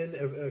like I'm in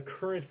a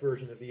current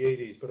version of the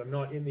 80s, but I'm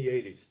not in the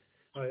 80s.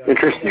 I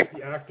feel like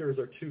the actors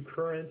are too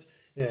current,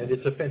 and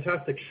it's a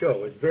fantastic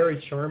show. It's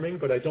very charming,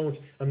 but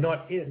I'm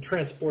not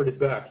transported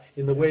back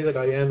in the way that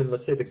I am in,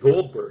 let's say, the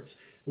Goldbergs,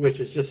 which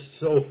is just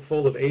so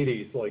full of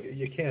 80s. Like,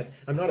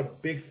 I'm not a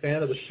big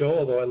fan of the show,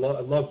 although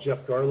I love Jeff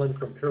Garlin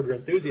from Curb Your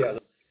Enthusiasm.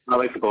 I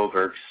like the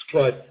Goldbergs.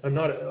 But I'm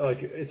not,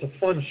 it's a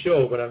fun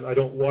show, but I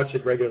don't watch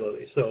it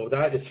regularly. So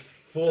that is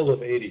full of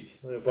 80s.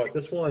 But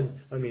this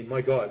one, I mean, my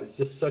God, it's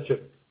just such a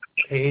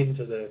pain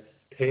to the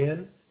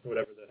pan,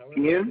 whatever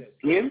Pean?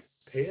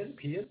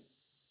 Pean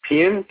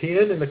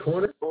in the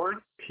corner?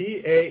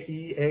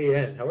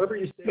 P-A-E-A-N. However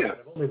you say it.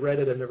 I've only read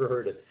it, I've never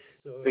heard it.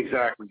 So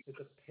exactly. It's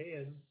a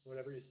pan,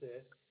 whatever you say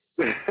it.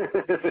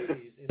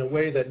 In a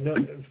way that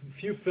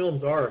few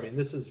films are. I mean,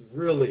 this is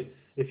really,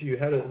 if you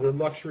had the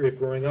luxury of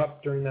growing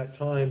up during that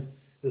time,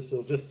 this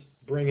will just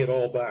bring it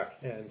all back.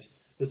 And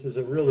this is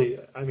a really,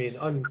 I mean,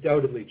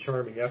 undoubtedly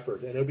charming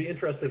effort. And it'll be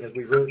interesting as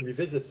we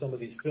revisit some of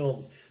these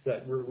films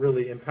that were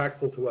really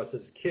impactful to us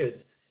as kids,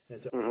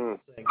 and to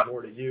saying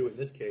more to you in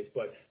this case.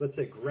 But let's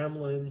say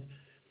Gremlins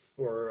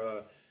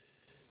or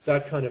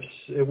that kind of,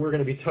 we're going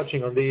to be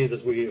touching on these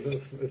as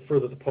we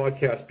further the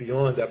podcast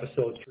beyond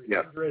episode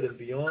 300 and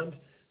beyond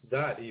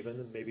that even,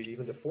 and maybe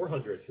even to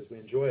 400 because we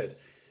enjoy it.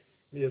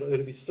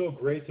 It'll be so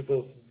great to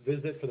both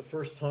visit for the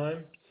first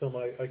time some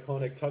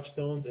iconic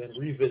touchstones and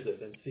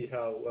revisit and see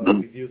how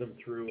we view them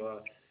through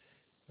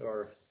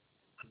our,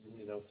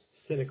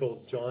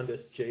 cynical,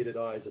 jaundiced, jaded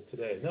eyes of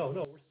today. No,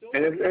 we're still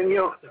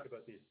optimistic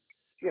about these.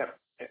 Yeah,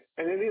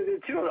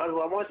 and too, I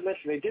wanted to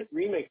mention they did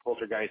remake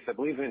Poltergeist, I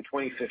believe, in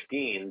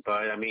 2015.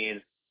 But I mean,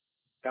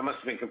 that must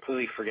have been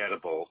completely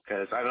forgettable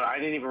because I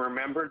didn't even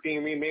remember it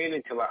being remade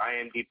until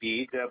I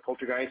IMDb'd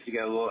Poltergeist to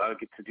get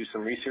to do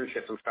some research,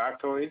 get some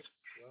factoids,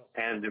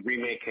 and the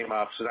remake came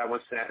up. So that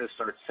was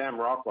started. Sam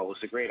Rockwell was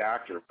a great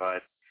actor,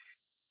 but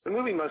the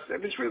movie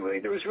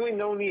there was really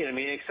no need. I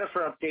mean, except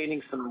for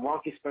updating some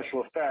wonky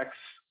special effects,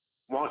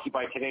 wonky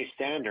by today's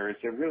standards,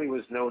 there really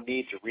was no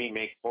need to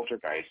remake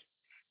Poltergeist.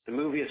 The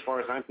movie, as far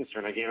as I'm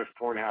concerned, I gave it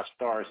 4.5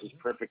 stars. It's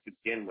perfect to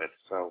begin with.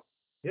 So.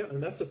 Yeah,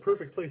 and that's a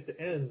perfect place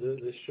to end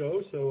the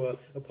show. So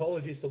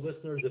apologies to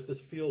listeners if this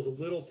feels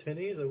a little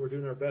tinny, that we're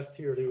doing our best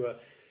here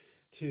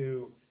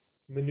to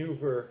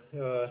maneuver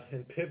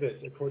and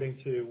pivot according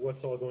to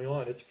what's all going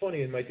on. It's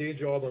funny, in my day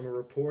job, I'm a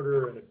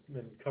reporter and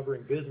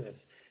covering business,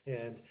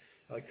 and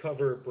I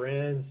cover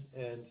brands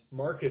and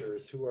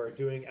marketers who are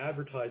doing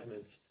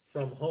advertisements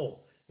from home,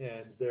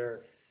 and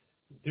they're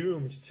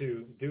doomed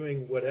to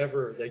doing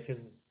whatever they can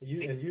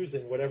and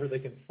using whatever they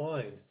can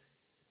find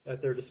at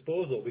their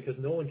disposal because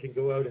no one can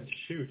go out and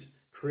shoot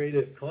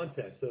creative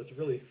content. So it's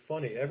really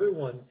funny.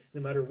 Everyone, no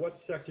matter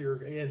what sector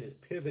you're in, is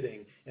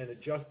pivoting and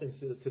adjusting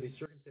to these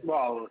circumstances.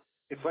 Well,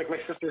 it's like my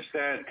sister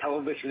said,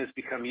 television has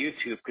become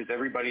YouTube because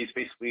everybody's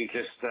basically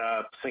just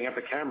setting up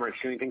a camera and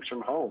shooting things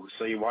from home.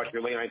 So you watch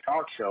your late night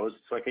talk shows,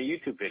 it's like a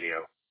YouTube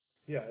video.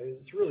 Yeah,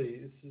 it's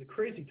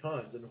crazy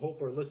times, and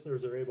hope our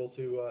listeners are able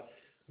to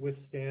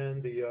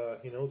withstand the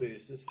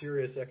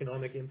serious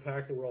economic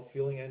impact that we're all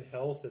feeling, and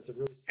health.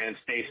 And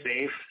stay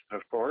safe,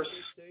 of course.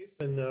 Stay safe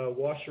and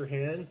wash your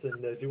hands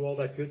and do all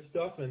that good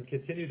stuff, and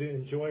continue to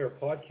enjoy our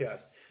podcast.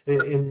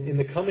 In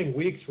the coming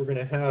weeks, we're going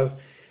to have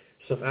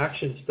some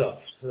action stuff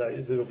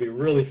that'll be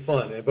really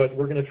fun, but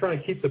we're going to try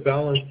and keep the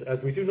balance as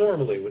we do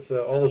normally with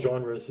all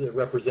genres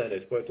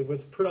represented, but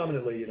with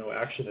predominantly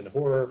action and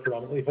horror,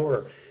 predominantly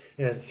horror.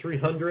 And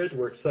 300,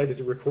 we're excited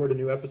to record a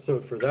new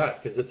episode for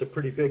that because it's a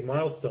pretty big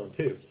milestone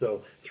too.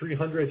 So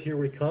 300, here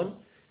we come,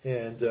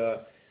 and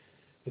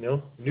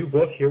new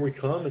book, here we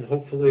come, and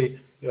hopefully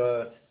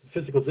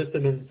physical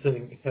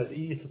distancing has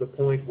eased to the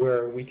point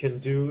where we can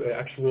do an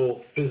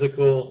actual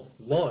physical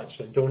launch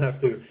and don't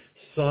have to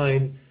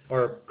sign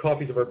our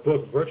copies of our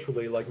book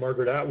virtually like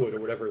Margaret Atwood or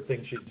whatever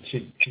thing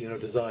she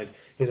designed.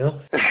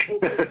 Hopefully we'll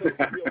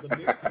be able to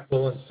meet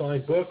people and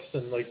sign books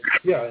and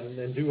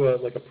and do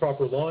a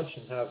proper launch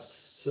and have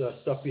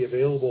stuff be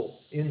available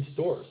in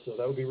stores. So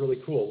that would be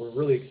really cool. We're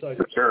really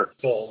excited about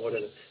fall and what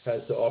it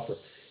has to offer.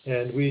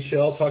 And we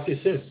shall talk to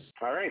you soon.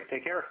 All right.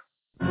 Take care.